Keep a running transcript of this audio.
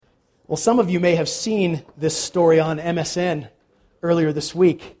Well, some of you may have seen this story on MSN earlier this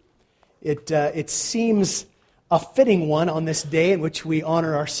week. It seems a fitting one on this day in which we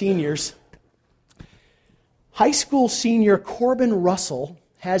honor our seniors. High school senior Corbin Russell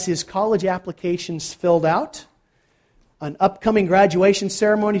has his college applications filled out, an upcoming graduation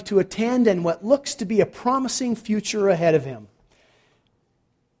ceremony to attend, and what looks to be a promising future ahead of him.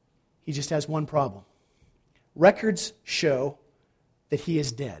 He just has one problem. Records show that he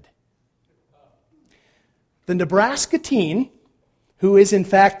is dead. The Nebraska teen, who is in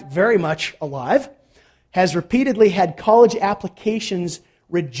fact very much alive, has repeatedly had college applications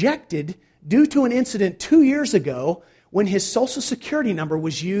rejected due to an incident 2 years ago when his Social Security number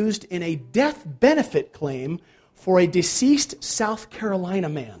was used in a death benefit claim for a deceased South Carolina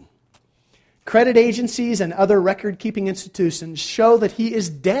man. Credit agencies and other record-keeping institutions show that he is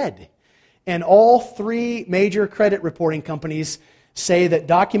dead, and all three major credit reporting companies say that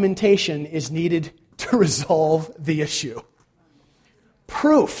documentation is needed to resolve the issue.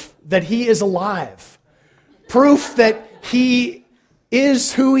 Proof that he is alive. Proof that he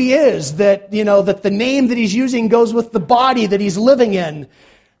is who he is. That the name that he's using goes with the body that he's living in.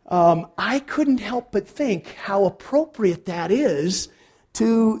 I couldn't help but think how appropriate that is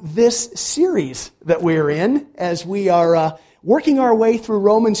to this series that we're in as we are working our way through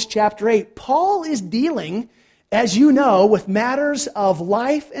Romans chapter 8. Paul is dealing, as you know, with matters of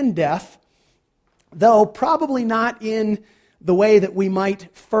life and death, though probably not in the way that we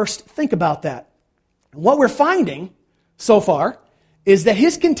might first think about that. What we're finding so far is that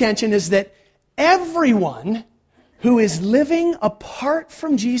his contention is that everyone who is living apart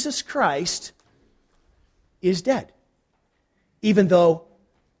from Jesus Christ is dead, even though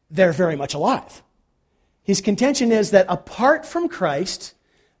they're very much alive. His contention is that apart from Christ,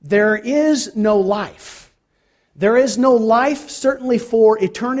 there is no life. There is no life, certainly for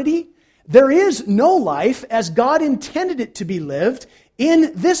eternity. There is no life as God intended it to be lived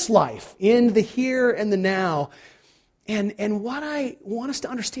in this life, in the here and the now. And what I want us to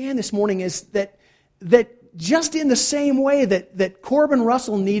understand this morning is that just in the same way that Corbin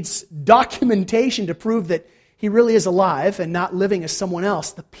Russell needs documentation to prove that he really is alive and not living as someone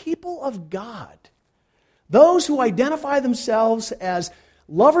else, the people of God, those who identify themselves as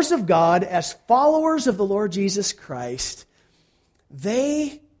lovers of God, as followers of the Lord Jesus Christ,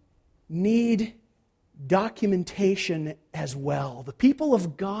 they need documentation as well. The people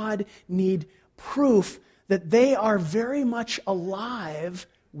of God need proof that they are very much alive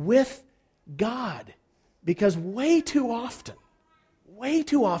with God. Because way too often,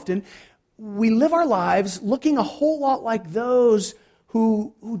 we live our lives looking a whole lot like those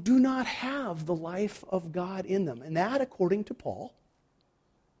who do not have the life of God in them. And that, according to Paul,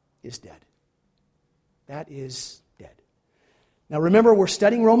 is dead. That is dead. Now remember, we're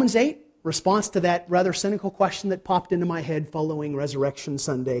studying Romans 8, response to that rather cynical question that popped into my head following Resurrection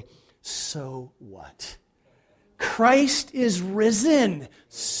Sunday. So what? Christ is risen.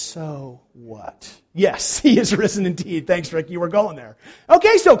 So what? Yes, He is risen indeed. Thanks, Rick. You were going there.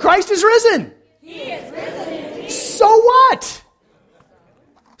 Okay, so Christ is risen. He is risen indeed. So what?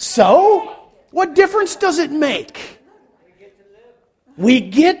 So, what difference does it make? We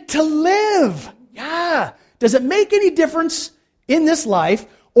get to live. Yeah. Does it make any difference in this life,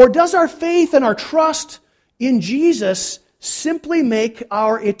 or does our faith and our trust in Jesus simply make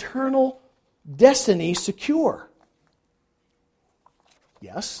our eternal destiny secure?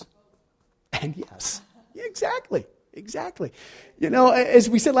 Yes. And yes. Yeah, exactly. As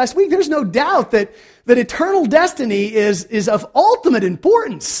we said last week, there's no doubt that eternal destiny is of ultimate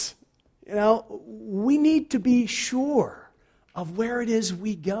importance. We need to be sure of where it is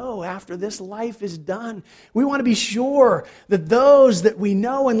we go after this life is done. We want to be sure that those that we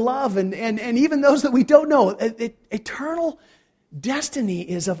know and love, and even those that we don't know, eternal destiny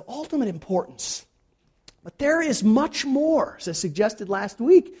is of ultimate importance. But there is much more, as I suggested last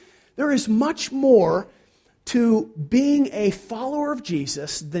week, there is much more to being a follower of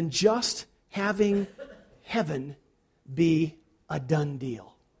Jesus than just having heaven be a done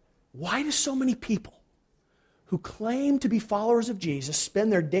deal. Why do so many people who claim to be followers of Jesus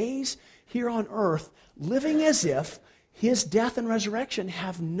spend their days here on earth living as if His death and resurrection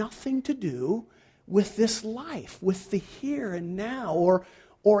have nothing to do with this life, with the here and now,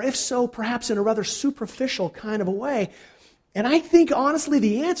 or if so, perhaps in a rather superficial kind of a way? And I think, honestly,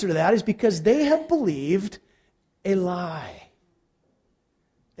 the answer to that is because they have believed a lie.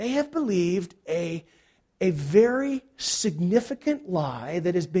 They have believed a very significant lie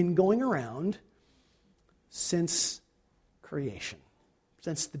that has been going around since creation,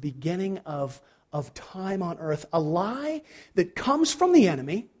 since the beginning of time on earth. A lie that comes from the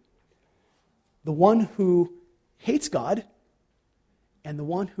enemy, the one who hates God and the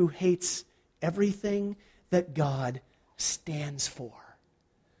one who hates everything that God stands for.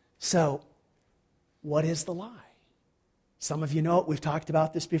 So, what is the lie? Some of you know it. We've talked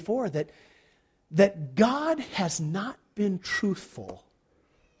about this before, that God has not been truthful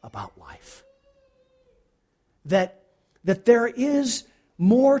about life. That there is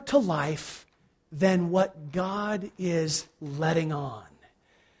more to life than what God is letting on.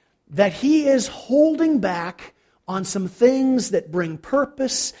 That He is holding back on some things that bring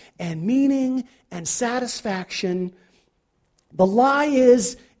purpose and meaning and satisfaction. The lie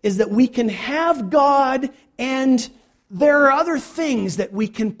is that we can have God and there are other things that we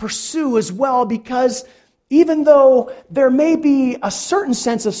can pursue as well, because even though there may be a certain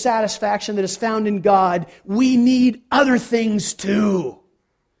sense of satisfaction that is found in God, we need other things too.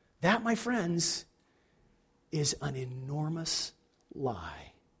 That, my friends, is an enormous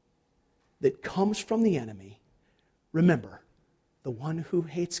lie that comes from the enemy. Remember, the one who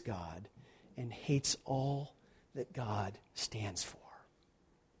hates God and hates all that God stands for.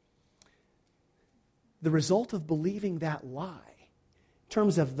 The result of believing that lie, in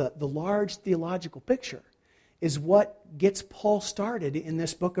terms of the large theological picture, is what gets Paul started in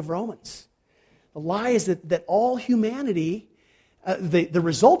this book of Romans. The lie is that all humanity, the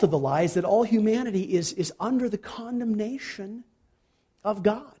result of the lie is that all humanity is under the condemnation of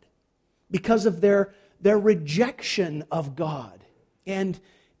God because of their rejection of God. And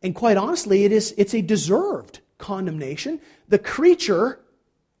quite honestly, it's a deserved condemnation. The creature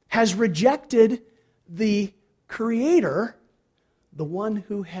has rejected the Creator, the one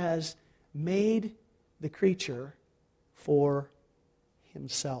who has made the creature for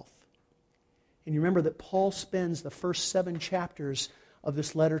himself. And you remember that Paul spends the first 7 chapters of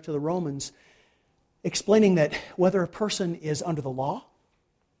this letter to the Romans explaining that whether a person is under the law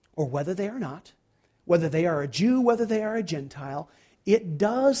or whether they are not, whether they are a Jew, whether they are a Gentile, it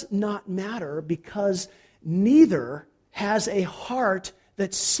does not matter, because neither has a heart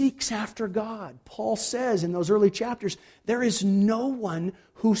that seeks after God. Paul says in those early chapters, there is no one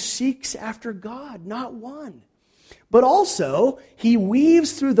who seeks after God, not one. But also, he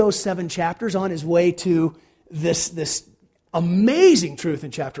weaves through those 7 chapters on his way to this amazing truth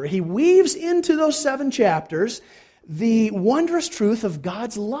in chapter 8. He weaves into those 7 chapters the wondrous truth of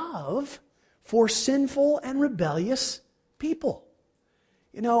God's love for sinful and rebellious people.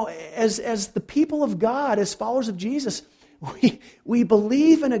 You know, as the people of God, as followers of Jesus, we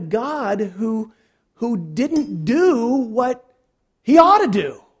believe in a God who didn't do what He ought to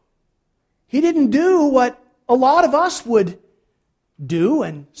do. He didn't do what a lot of us would do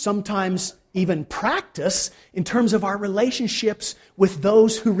and sometimes even practice in terms of our relationships with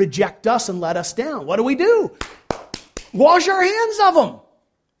those who reject us and let us down. What do? Wash our hands of them.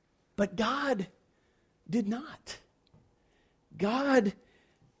 But God did not. God's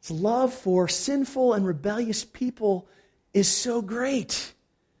love for sinful and rebellious people is so great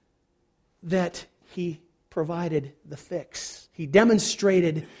that He provided the fix. He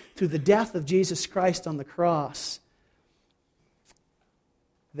demonstrated through the death of Jesus Christ on the cross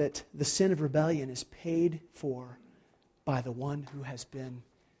that the sin of rebellion is paid for by the one who has been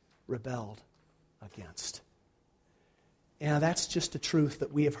rebelled against. And that's just a truth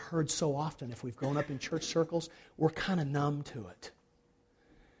that we have heard so often. If we've grown up in church circles, we're kind of numb to it.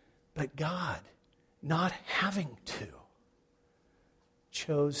 But God, not having to,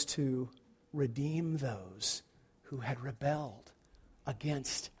 chose to redeem those who had rebelled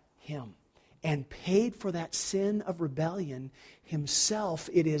against Him and paid for that sin of rebellion Himself.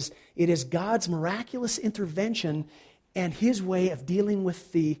 It is God's miraculous intervention and His way of dealing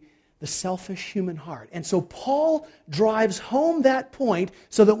with the selfish human heart. And so Paul drives home that point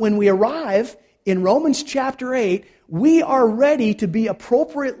so that when we arrive in Romans chapter 8, we are ready to be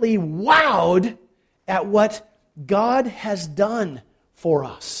appropriately wowed at what God has done for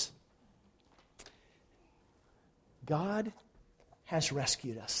us. God has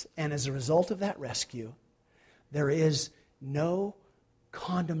rescued us. And as a result of that rescue, there is no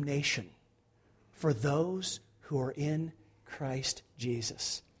condemnation for those who are in Christ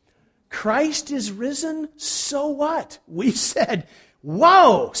Jesus. Christ is risen, so what? We've said,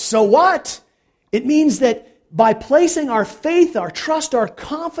 whoa, so what? It means that by placing our faith, our trust, our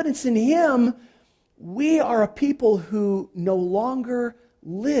confidence in Him, we are a people who no longer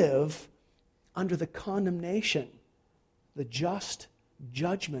live under the condemnation, the just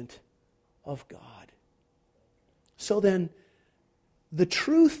judgment of God. So then, the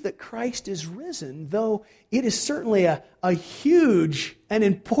truth that Christ is risen, though it is certainly a huge and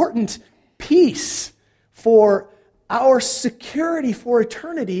important piece for our security for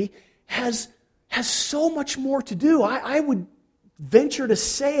eternity, has has so much more to do. I would venture to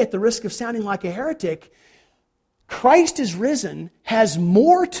say, at the risk of sounding like a heretic, Christ is risen has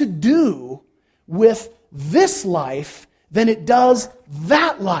more to do with this life than it does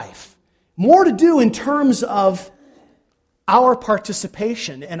that life. More to do in terms of our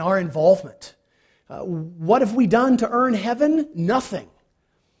participation and our involvement. What have we done to earn heaven? Nothing.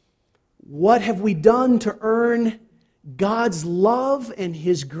 What have we done to earn God's love and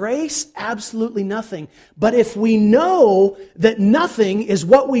His grace? Absolutely nothing. But if we know that nothing is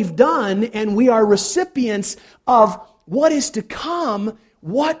what we've done and we are recipients of what is to come,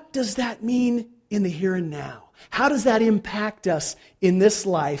 what does that mean in the here and now? How does that impact us in this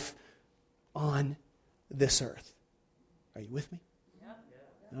life on this earth? Are you with me?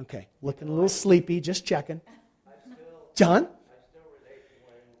 Okay, looking a little sleepy, just checking. John? I still relate to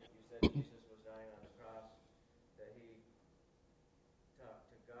when you said Jesus was dying on the cross, that He talked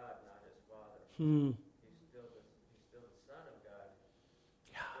to God, not His Father. He's still the Son of God.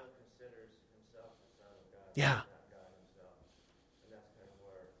 He still considers Himself the Son of God, not God Himself. And that's kind of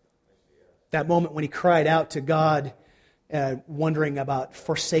where I see us. That moment when He cried out to God, wondering about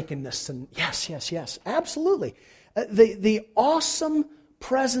forsakenness, and yes, absolutely. The awesome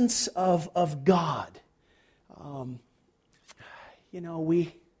presence of God.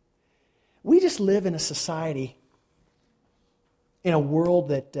 We just live in a society, in a world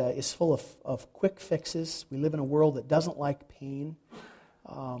that is full of quick fixes. We live in a world that doesn't like pain.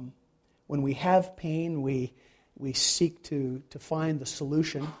 When we have pain, we seek to find the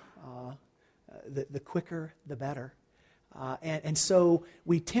solution. The quicker, the better. And so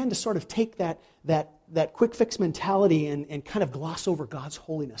we tend to sort of take that quick fix mentality and kind of gloss over God's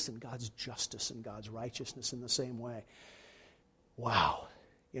holiness and God's justice and God's righteousness in the same way. Wow.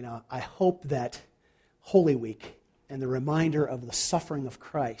 I hope that Holy Week and the reminder of the suffering of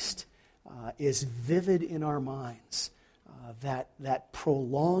Christ is vivid in our minds. That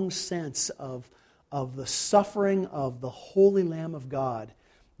prolonged sense of the suffering of the Holy Lamb of God,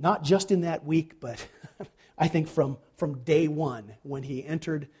 not just in that week, but I think from day one when He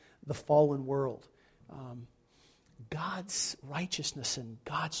entered the fallen world. God's righteousness and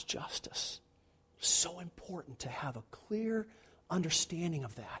God's justice. So important to have a clear understanding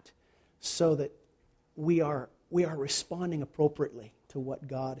of that so that we are responding appropriately to what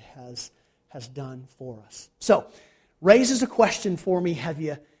God has done for us. So, raises a question for me. Have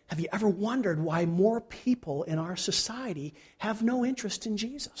you ever wondered why more people in our society have no interest in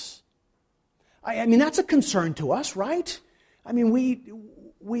Jesus? I mean, that's a concern to us, right? I mean,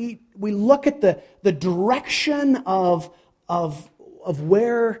 we look at the direction of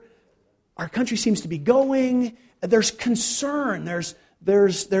where our country seems to be going. There's concern. There's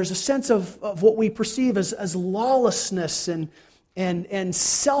a sense of what we perceive as lawlessness and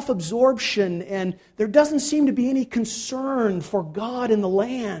self-absorption, and there doesn't seem to be any concern for God in the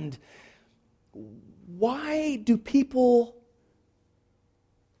land. Why do people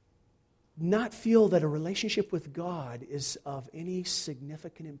not feel that a relationship with God is of any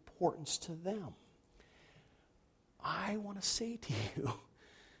significant importance to them? I want to say to you,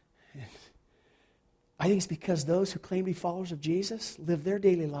 I think it's because those who claim to be followers of Jesus live their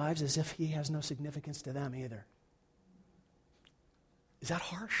daily lives as if He has no significance to them either. Is that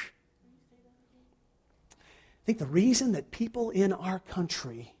harsh? I think the reason that people in our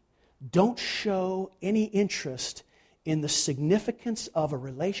country don't show any interest in the significance of a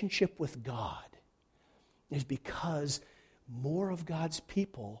relationship with God is because more of God's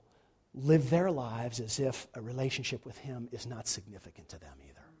people live their lives as if a relationship with Him is not significant to them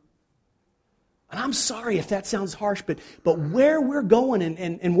either. And I'm sorry if that sounds harsh, but where we're going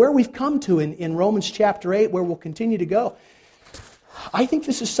and where we've come to in Romans chapter 8, where we'll continue to go, I think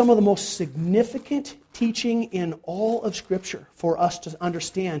this is some of the most significant teaching in all of Scripture for us to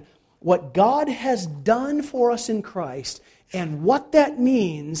understand what God has done for us in Christ and what that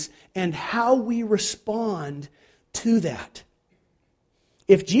means and how we respond to that.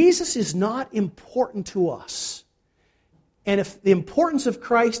 If Jesus is not important to us, and if the importance of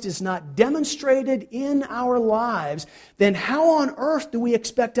Christ is not demonstrated in our lives, then how on earth do we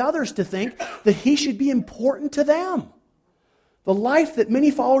expect others to think that He should be important to them? The life that many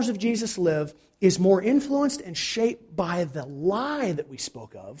followers of Jesus live is more influenced and shaped by the lie that we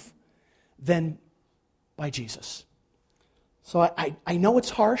spoke of than by Jesus. So I know it's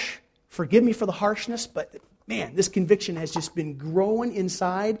harsh. Forgive me for the harshness, but man, this conviction has just been growing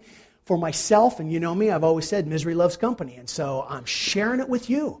inside for myself. And you know me, I've always said misery loves company. And so I'm sharing it with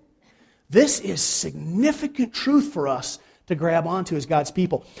you. This is significant truth for us to grab onto as God's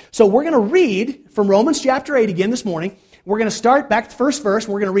people. So we're going to read from Romans chapter 8 again this morning. We're going to start back to the first verse.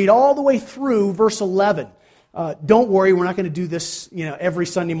 We're going to read all the way through verse 11. Don't worry, we're not going to do this every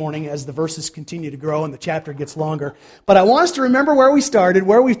Sunday morning as the verses continue to grow and the chapter gets longer. But I want us to remember where we started,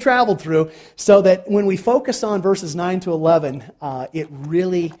 where we've traveled through, so that when we focus on verses 9 to 11, it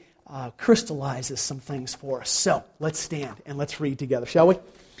really crystallizes some things for us. So let's stand and let's read together, shall we?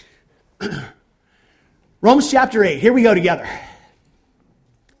 Romans chapter 8, here we go together.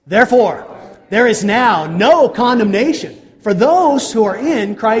 Therefore, there is now no condemnation for those who are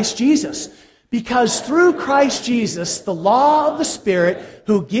in Christ Jesus, because through Christ Jesus, the law of the Spirit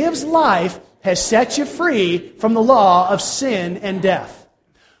who gives life has set you free from the law of sin and death.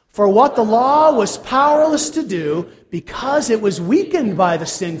 For what the law was powerless to do, because it was weakened by the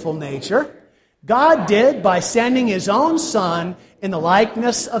sinful nature, God did by sending His own Son in the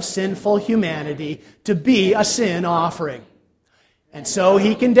likeness of sinful humanity to be a sin offering. And so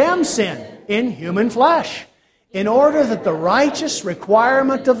He condemned sin in human flesh, in order that the righteous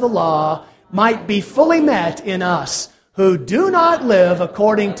requirement of the law might be fully met in us, who do not live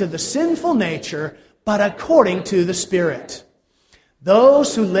according to the sinful nature, but according to the Spirit.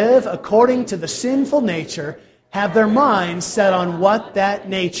 Those who live according to the sinful nature have their minds set on what that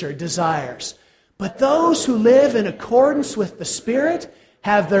nature desires. But those who live in accordance with the Spirit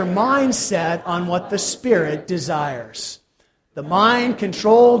have their minds set on what the Spirit desires. The mind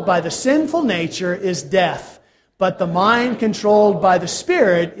controlled by the sinful nature is death, but the mind controlled by the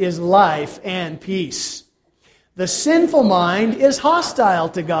Spirit is life and peace. The sinful mind is hostile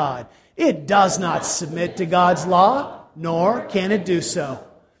to God. It does not submit to God's law, nor can it do so.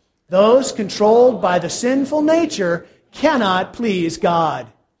 Those controlled by the sinful nature cannot please God.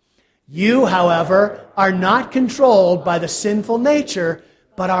 You, however, are not controlled by the sinful nature,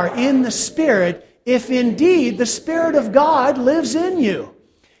 but are in the Spirit, if indeed the Spirit of God lives in you.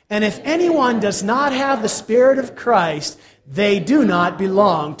 And if anyone does not have the Spirit of Christ, they do not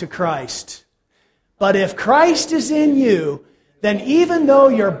belong to Christ. But if Christ is in you, then even though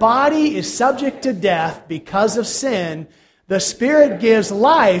your body is subject to death because of sin, the Spirit gives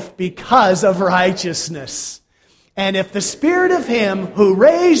life because of righteousness. And if the Spirit of Him who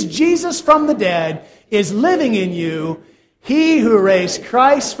raised Jesus from the dead is living in you, He who raised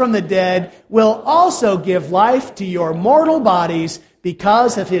Christ from the dead will also give life to your mortal bodies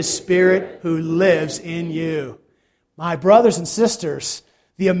because of His Spirit who lives in you. My brothers and sisters,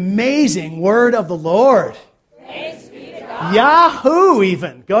 the amazing word of the Lord. Thanks be to God. Yahoo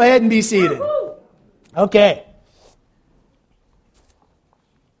even. Go ahead and be seated. Woo-hoo. Okay.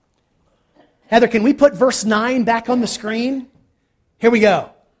 Heather, can we put verse 9 back on the screen? Here we go.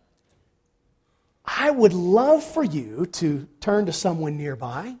 I would love for you to turn to someone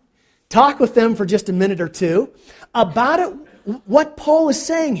nearby, talk with them for just a minute or two about it, what Paul is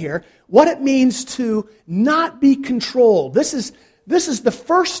saying here, what it means to not be controlled. This is the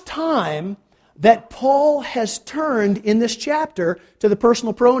first time that Paul has turned in this chapter to the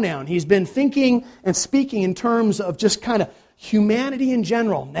personal pronoun. He's been thinking and speaking in terms of just kind of humanity in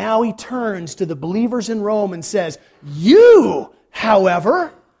general. Now he turns to the believers in Rome and says, you,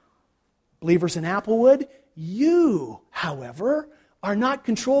 however, believers in Applewood, you, however, are not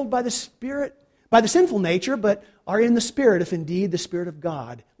controlled by the Spirit, by the sinful nature, but are in the Spirit, if indeed the Spirit of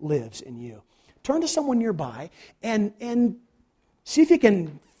God lives in you. Turn to someone nearby and see if you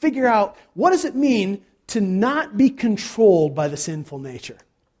can figure out what does it mean to not be controlled by the sinful nature.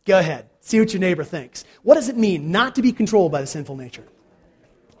 Go ahead. See what your neighbor thinks. What does it mean not to be controlled by the sinful nature?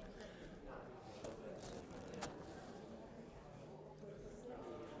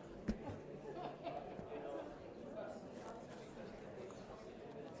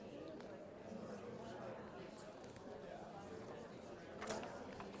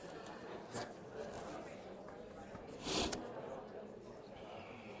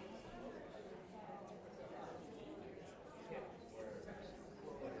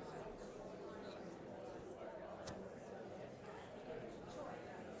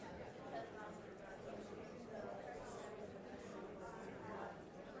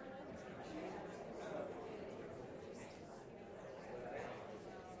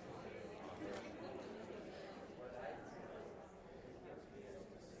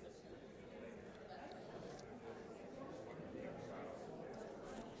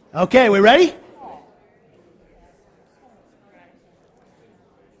 Okay, we ready?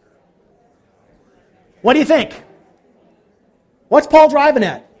 What do you think? What's Paul driving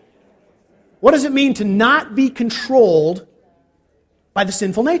at? What does it mean to not be controlled by the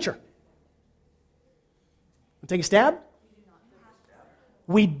sinful nature? Take a stab?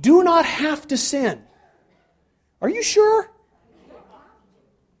 We do not have to sin. Are you sure?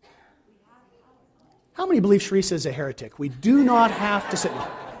 How many believe Sharice is a heretic? We do not have to sin.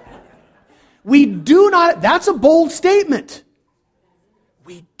 We do not, that's a bold statement.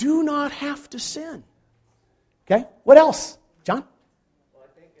 We do not have to sin. Okay, what else? John? Well,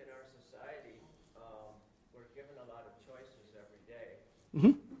 I think in our society, we're given a lot of choices every day. Mm-hmm.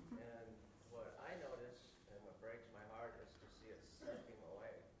 And what I notice, and what breaks my heart, is to see it slipping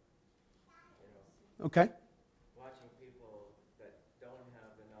away. You know, Okay. watching people that don't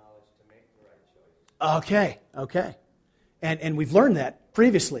have the knowledge to make the right choices. Okay. And we've learned that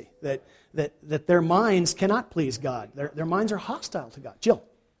previously, that their minds cannot please God. Their minds are hostile to God. Jill?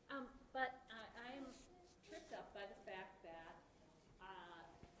 But I'm tripped up by the fact that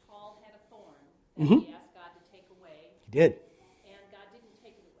Paul had a thorn that he asked God to take away, He did. and God didn't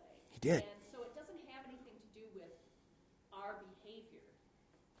take it away. He did. And so it doesn't have anything to do with our behavior.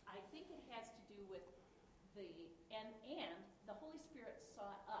 I think it has to do with and the Holy Spirit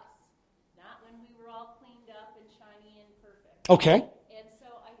saw us, not when we were all cleaned up and shiny and perfect. Okay. And so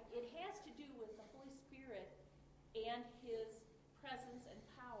it has to do with the Holy Spirit and His presence and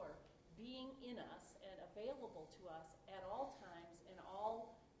power being in us and available to us at all times and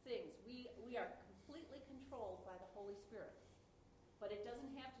all things. We are completely controlled by the Holy Spirit. But it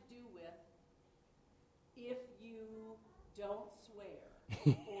doesn't have to do with if you don't swear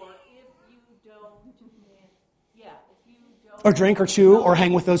or if you don't, if you don't. Or drink or chew or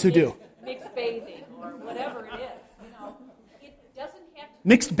hang with those who do. Mixed bathing or whatever it is. It doesn't have to.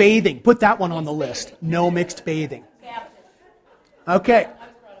 Mixed bathing. Put that one on the list. No mixed bathing. Baptist. Okay. I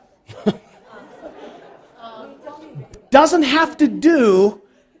was brought up. Doesn't have to do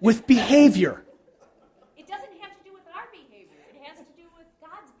with behavior. It doesn't have to do with our behavior. It has to do with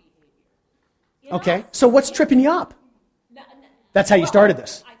God's behavior. Okay. So what's tripping you up? That's how you started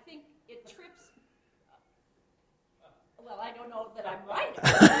this. I think it trips. Well, I don't know that I'm right.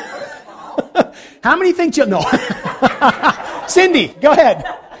 First of all. How many think you know? Cindy, go ahead.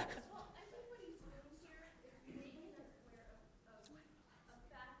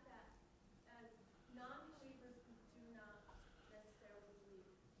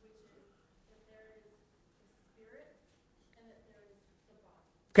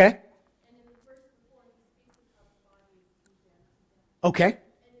 Okay. And in the verse before, he speaks of the body as condemned. Okay.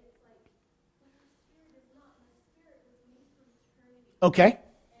 And it's like, but the spirit is not. My spirit was made for eternity. Okay.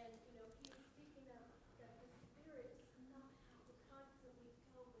 And, he's speaking of that the spirit does not have to constantly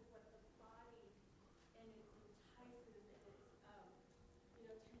go with what the body and its entices and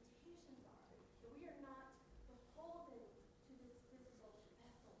its, temptations are. That we are not beholden to this physical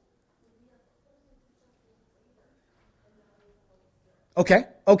vessel. We are beholden to something greater, and that is the Holy Spirit. Okay.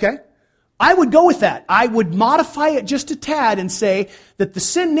 I would go with that. I would modify it just a tad and say that the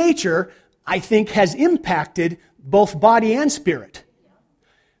sin nature, I think, has impacted both body and spirit.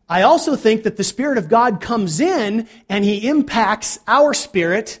 I also think that the Spirit of God comes in and He impacts our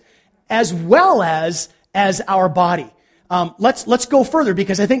spirit as well as our body. Let's go further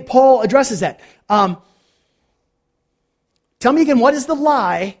because I think Paul addresses that. Tell me again, what is the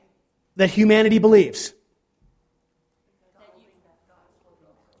lie that humanity believes?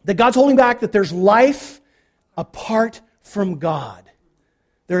 That God's holding back, that there's life apart from God.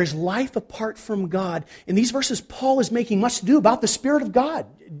 There is life apart from God. In these verses, Paul is making much to do about the Spirit of God.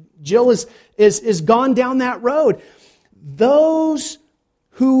 Jill is gone down that road. Those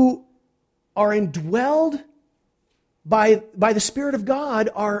who are indwelled by the Spirit of God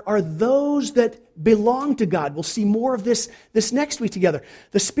are those that belong to God. We'll see more of this next week together.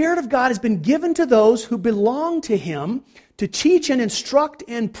 The Spirit of God has been given to those who belong to Him to teach and instruct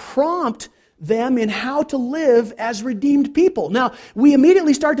and prompt them in how to live as redeemed people. Now, we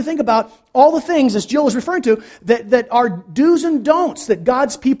immediately start to think about all the things, as Jill is referring to, that are do's and don'ts, that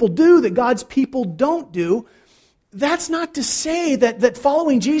God's people do, that God's people don't do. That's not to say that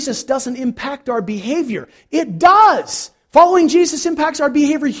following Jesus doesn't impact our behavior. It does. Following Jesus impacts our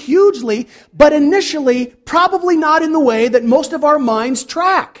behavior hugely, but initially, probably not in the way that most of our minds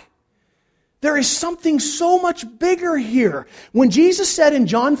track. There is something so much bigger here. When Jesus said in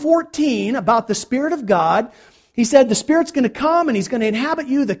John 14 about the Spirit of God, He said the Spirit's going to come and He's going to inhabit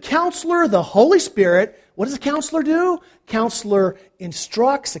you. The Counselor, the Holy Spirit, what does a counselor do? Counselor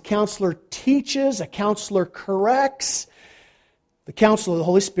instructs, a counselor teaches, a counselor corrects. The Counselor, the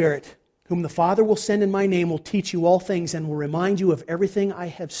Holy Spirit, whom the Father will send in my name, will teach you all things and will remind you of everything I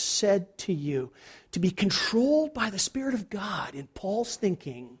have said to you. To be controlled by the Spirit of God in Paul's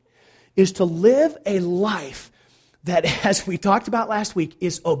thinking is to live a life that, as we talked about last week,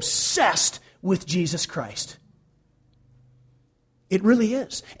 is obsessed with Jesus Christ. It really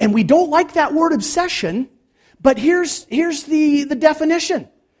is. And we don't like that word obsession, but here's the definition.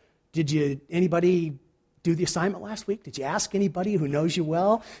 Did anybody do the assignment last week? Did you ask anybody who knows you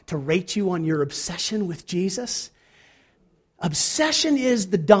well to rate you on your obsession with Jesus? Obsession is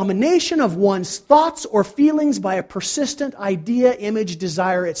the domination of one's thoughts or feelings by a persistent idea, image,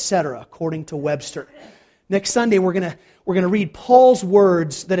 desire, etc., according to Webster. Next Sunday, we're going to read Paul's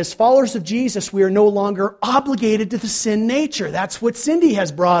words that as followers of Jesus, we are no longer obligated to the sin nature. That's what Cindy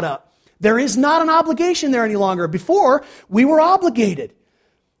has brought up. There is not an obligation there any longer. Before, we were obligated.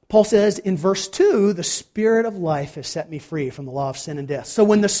 Paul says in verse 2, the Spirit of life has set me free from the law of sin and death. So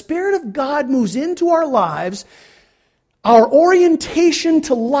when the Spirit of God moves into our lives, our orientation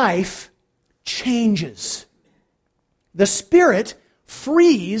to life changes. The Spirit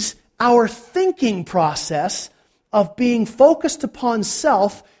frees our thinking process of being focused upon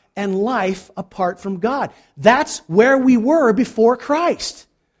self and life apart from God. That's where we were before Christ.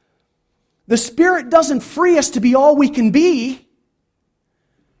 The Spirit doesn't free us to be all we can be.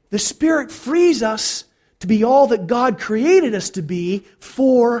 The Spirit frees us to be all that God created us to be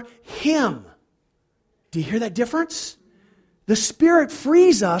for Him. Do you hear that difference? The Spirit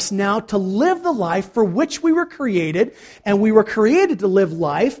frees us now to live the life for which we were created, and we were created to live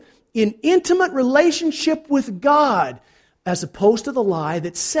life in intimate relationship with God, as opposed to the lie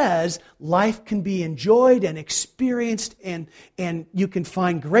that says life can be enjoyed and experienced and you can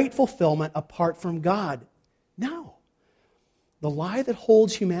find great fulfillment apart from God. No. The lie that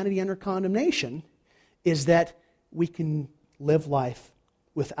holds humanity under condemnation is that we can live life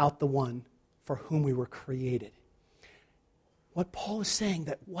without the one for whom we were created. What Paul is saying,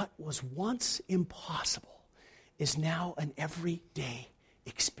 that what was once impossible is now an everyday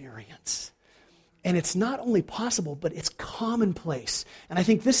experience. And it's not only possible, but it's commonplace. And I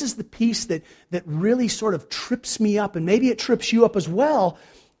think this is the piece that really sort of trips me up, and maybe it trips you up as well.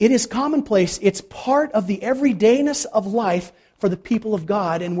 It is commonplace. It's part of the everydayness of life for the people of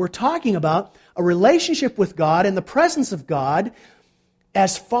God. And we're talking about a relationship with God and the presence of God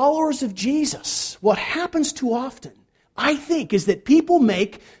as followers of Jesus. What happens too often, I think, is that people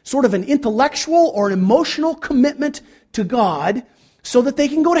make sort of an intellectual or an emotional commitment to God so that they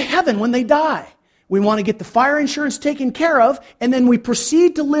can go to heaven when they die. We want to get the fire insurance taken care of, and then we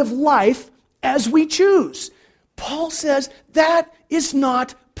proceed to live life as we choose. Paul says that is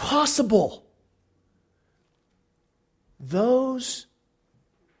not possible. Those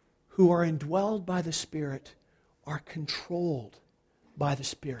who are indwelled by the Spirit are controlled by the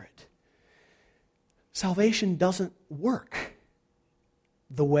Spirit. Salvation doesn't work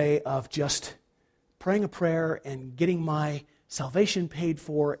the way of just praying a prayer and getting my salvation paid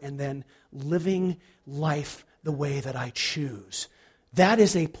for and then living life the way that I choose. That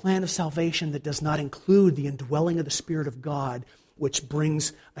is a plan of salvation that does not include the indwelling of the Spirit of God, which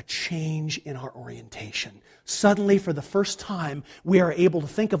brings a change in our orientation. Suddenly, for the first time, we are able to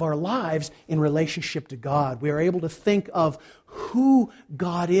think of our lives in relationship to God. We are able to think of who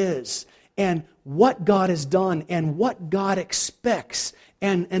God is and what God has done and what God expects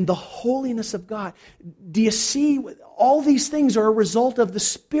and the holiness of God. Do you see? All these things are a result of the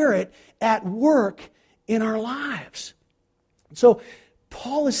Spirit at work in our lives. So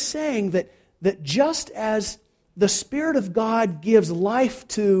Paul is saying that just as the Spirit of God gives life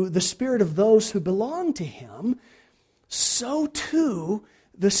to the spirit of those who belong to Him, so too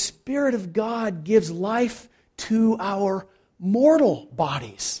the Spirit of God gives life to our mortal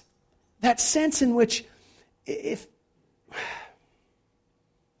bodies. That sense in which, if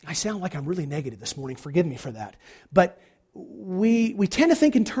I sound like I'm really negative this morning, forgive me for that, but we tend to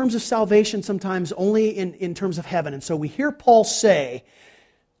think in terms of salvation sometimes only in terms of heaven. And so we hear Paul say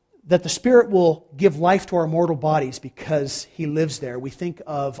that the Spirit will give life to our mortal bodies because He lives there.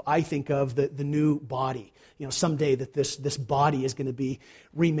 I think of the new body. You know, someday that this body is going to be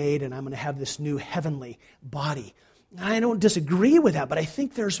remade and I'm going to have this new heavenly body. I don't disagree with that, but I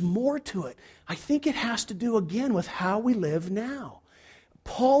think there's more to it. I think it has to do, again, with how we live now.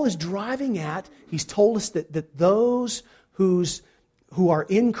 Paul is driving at, he's told us that those who are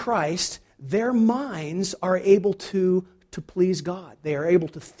in Christ, their minds are able to please God. They are able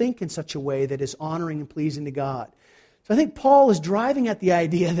to think in such a way that is honoring and pleasing to God. So I think Paul is driving at the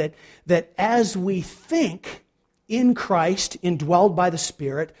idea that as we think in Christ, indwelled by the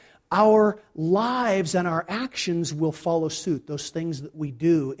Spirit, our lives and our actions will follow suit, those things that we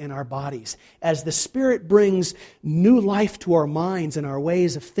do in our bodies. As the Spirit brings new life to our minds and our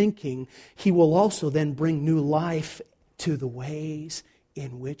ways of thinking, He will also then bring new life to the ways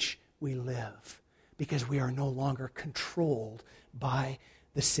in which we live, because we are no longer controlled by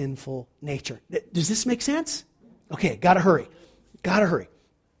the sinful nature. Does this make sense? Okay, gotta hurry.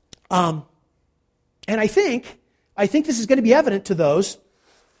 And I think this is going to be evident to those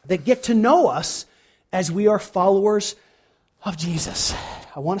that get to know us as we are followers of Jesus,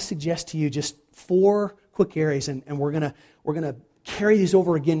 I want to suggest to you just 4 quick areas, and we're going to carry these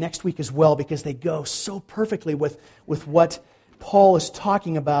over again next week as well, because they go so perfectly with what Paul is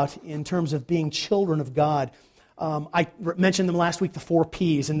talking about in terms of being children of God. I mentioned them last week, the 4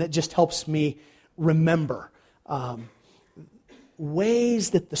 Ps, and that just helps me remember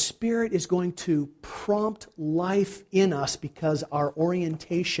ways that the Spirit is going to prompt life in us because our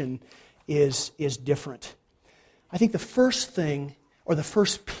orientation is different. I think the first thing, or the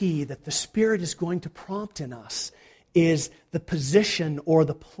first P, that the Spirit is going to prompt in us is the position or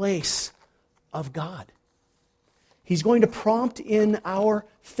the place of God. He's going to prompt in our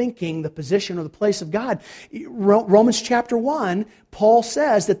thinking the position or the place of God. Romans chapter 1, Paul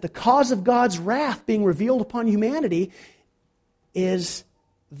says that the cause of God's wrath being revealed upon humanity is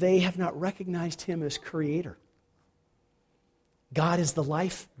they have not recognized Him as Creator. God is the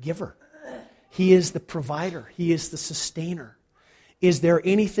life giver. He is the provider. He is the sustainer. Is there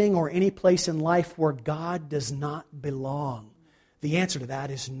anything or any place in life where God does not belong? The answer to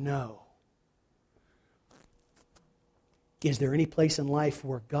that is no. Is there any place in life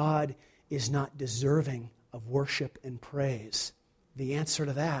where God is not deserving of worship and praise? The answer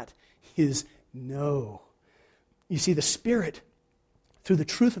to that is no. You see, the Spirit, through the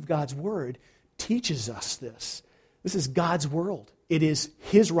truth of God's Word, teaches us this. This is God's world. It is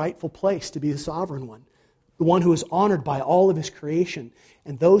His rightful place to be the sovereign one, the one who is honored by all of His creation.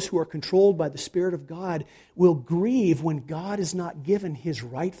 And those who are controlled by the Spirit of God will grieve when God is not given His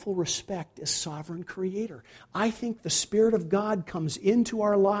rightful respect as sovereign Creator. I think the Spirit of God comes into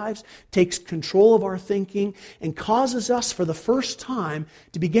our lives, takes control of our thinking, and causes us for the first time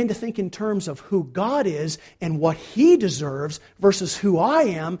to begin to think in terms of who God is and what He deserves versus who I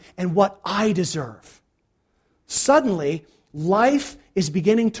am and what I deserve. Suddenly, life is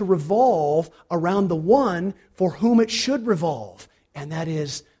beginning to revolve around the one for whom it should revolve, and that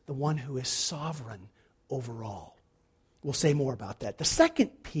is the one who is sovereign over all. We'll say more about that. The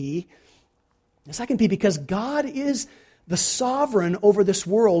second P, because God is the sovereign over this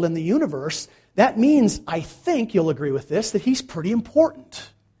world and the universe, that means, I think you'll agree with this, that He's pretty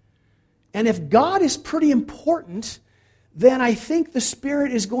important. And if God is pretty important, then I think the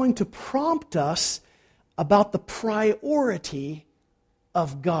Spirit is going to prompt us about the priority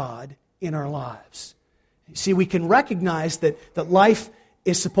of God in our lives. You see, we can recognize that life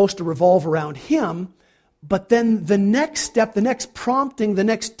is supposed to revolve around Him, but then the next step, the next prompting, the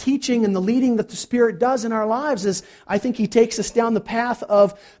next teaching and the leading that the Spirit does in our lives is, I think He takes us down the path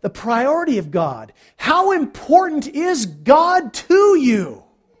of the priority of God. How important is God to you?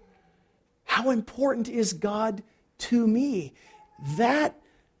 How important is God to me? That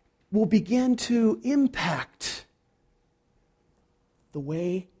will begin to impact the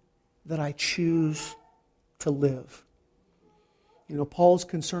way that I choose to live. You know, Paul's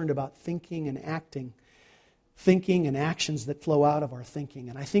concerned about thinking and acting, thinking and actions that flow out of our thinking.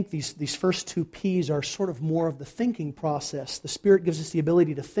 And I think these first 2 Ps are sort of more of the thinking process. The Spirit gives us the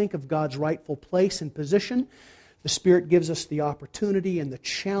ability to think of God's rightful place and position. The Spirit gives us the opportunity and the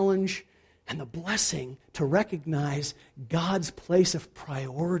challenge and the blessing to recognize God's place of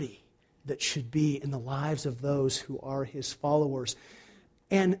priority that should be in the lives of those who are His followers.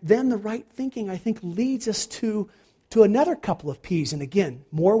 And then the right thinking, I think, leads us to another couple of Ps. And again,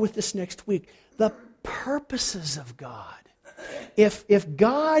 more with this next week. The purposes of God. If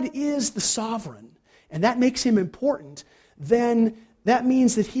God is the sovereign, and that makes Him important, then that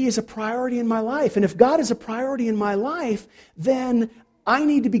means that He is a priority in my life. And if God is a priority in my life, then I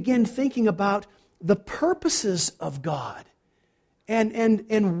need to begin thinking about the purposes of God.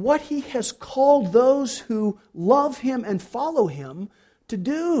 And what He has called those who love Him and follow Him to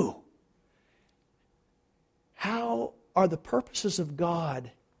do. How are the purposes of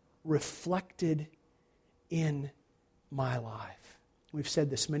God reflected in my life? We've said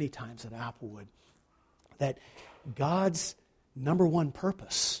this many times at Applewood, that God's number one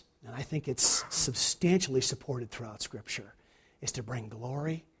purpose, and I think it's substantially supported throughout Scripture, is to bring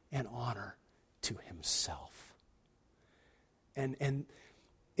glory and honor to Himself. And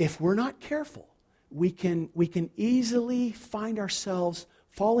if we're not careful, we can easily find ourselves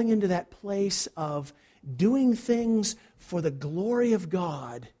falling into that place of doing things for the glory of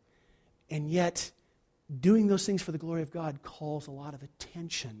God, and yet doing those things for the glory of God calls a lot of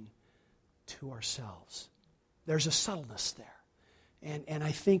attention to ourselves. There's a subtleness there. And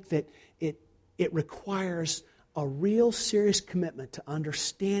I think that it requires a real serious commitment to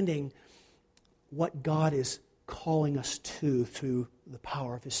understanding what God is calling us to through the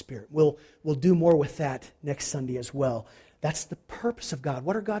power of His Spirit. We'll do more with that next Sunday as well. That's the purpose of God.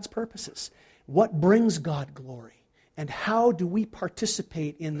 What are God's purposes? what brings God glory, and how do we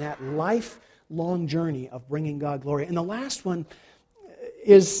participate in that lifelong journey of bringing God glory. And the last one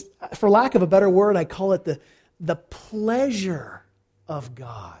is, for lack of a better word, I call it the pleasure of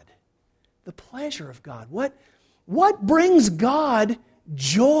God. The pleasure of God. What brings God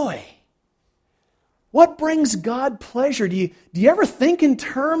joy? What brings God pleasure? Do you ever think in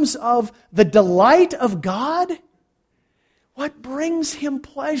terms of the delight of God? What brings Him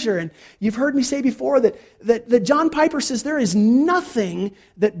pleasure? And you've heard me say before that John Piper says there is nothing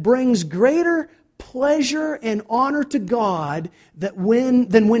that brings greater pleasure and honor to God than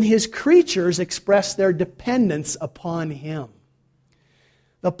when His creatures express their dependence upon Him.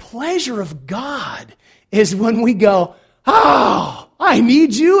 The pleasure of God is when we go, "Oh, I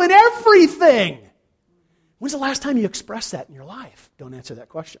need you in everything." When's the last time you expressed that in your life? Don't answer that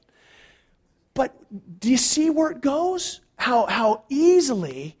question. But do you see where it goes? How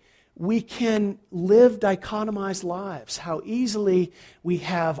easily we can live dichotomized lives. How easily we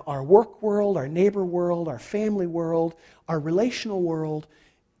have our work world, our neighbor world, our family world, our relational world,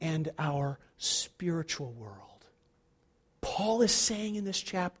 and our spiritual world. Paul is saying in this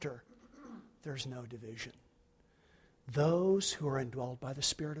chapter, there's no division. Those who are indwelled by the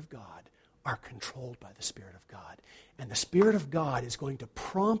Spirit of God are controlled by the Spirit of God. And the Spirit of God is going to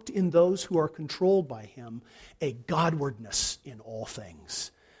prompt in those who are controlled by Him a Godwardness in all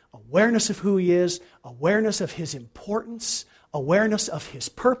things. Awareness of who He is, awareness of His importance, awareness of His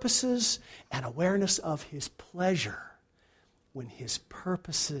purposes, and awareness of His pleasure when His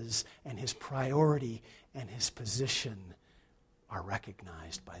purposes and His priority and His position are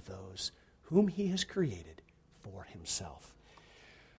recognized by those whom He has created for Himself.